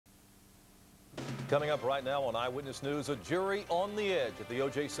Coming up right now on Eyewitness News, a jury on the edge at the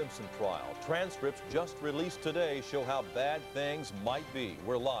O.J. Simpson trial. Transcripts just released today show how bad things might be.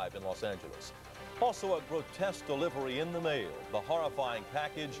 We're live in Los Angeles. Also a grotesque delivery in the mail, the horrifying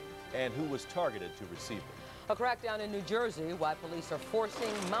package, and who was targeted to receive it. A crackdown in New Jersey, why police are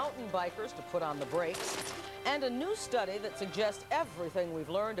forcing mountain bikers to put on the brakes. And a new study that suggests everything we've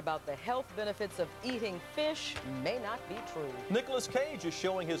learned about the health benefits of eating fish may not be true. Nicolas Cage is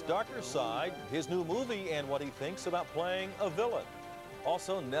showing his darker side, his new movie, and what he thinks about playing a villain.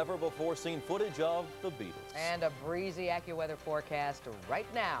 Also, never before seen footage of the Beatles. And a breezy AccuWeather forecast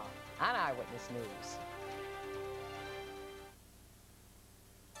right now on Eyewitness News.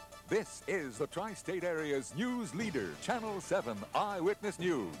 This is the Tri-State Area's news leader, Channel 7 Eyewitness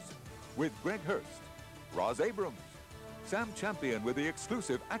News, with Greg Hurst, Roz Abrams, Sam Champion with the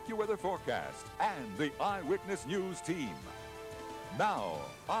exclusive AccuWeather forecast, and the Eyewitness News team. Now,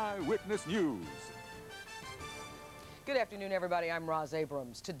 Eyewitness News. Good afternoon, everybody. I'm Roz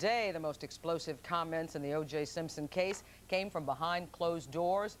Abrams. Today, the most explosive comments in the O.J. Simpson case came from behind closed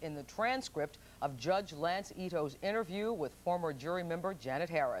doors in the transcript of Judge Lance Ito's interview with former jury member Janet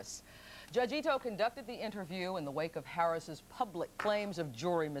Harris. Judge Ito conducted the interview in the wake of Harris's public claims of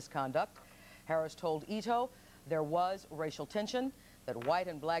jury misconduct. Harris told Ito there was racial tension, that white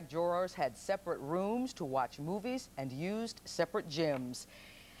and black jurors had separate rooms to watch movies and used separate gyms.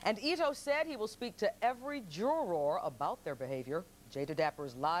 And Ito said he will speak to every juror about their behavior. Jay DeDapper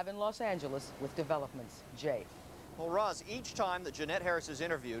is live in Los Angeles with developments. Jay. Well, Roz, each time that Jeanette Harris is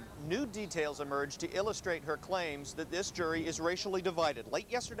interviewed, new details emerge to illustrate her claims that this jury is racially divided. Late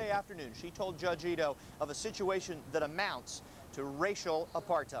yesterday afternoon, she told Judge Ito of a situation that amounts to racial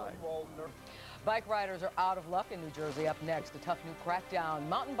apartheid. Bike riders are out of luck in New Jersey. Up next, a tough new crackdown.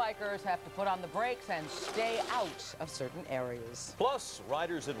 Mountain bikers have to put on the brakes and stay out of certain areas. Plus,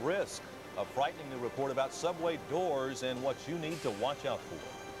 riders at risk. A frightening new report about subway doors and what you need to watch out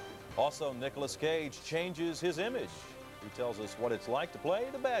for. Also, Nicolas Cage changes his image. He tells us what it's like to play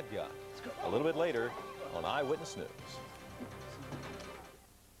the bad guy. A little bit later on Eyewitness News.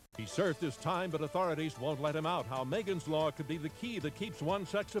 He served his time, but authorities won't let him out. How Megan's Law could be the key that keeps one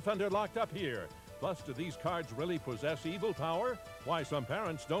sex offender locked up here. Plus, do these cards really possess evil power? Why some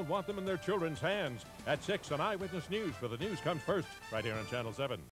parents don't want them in their children's hands. At 6 on Eyewitness News, for the news comes first, right here on Channel 7.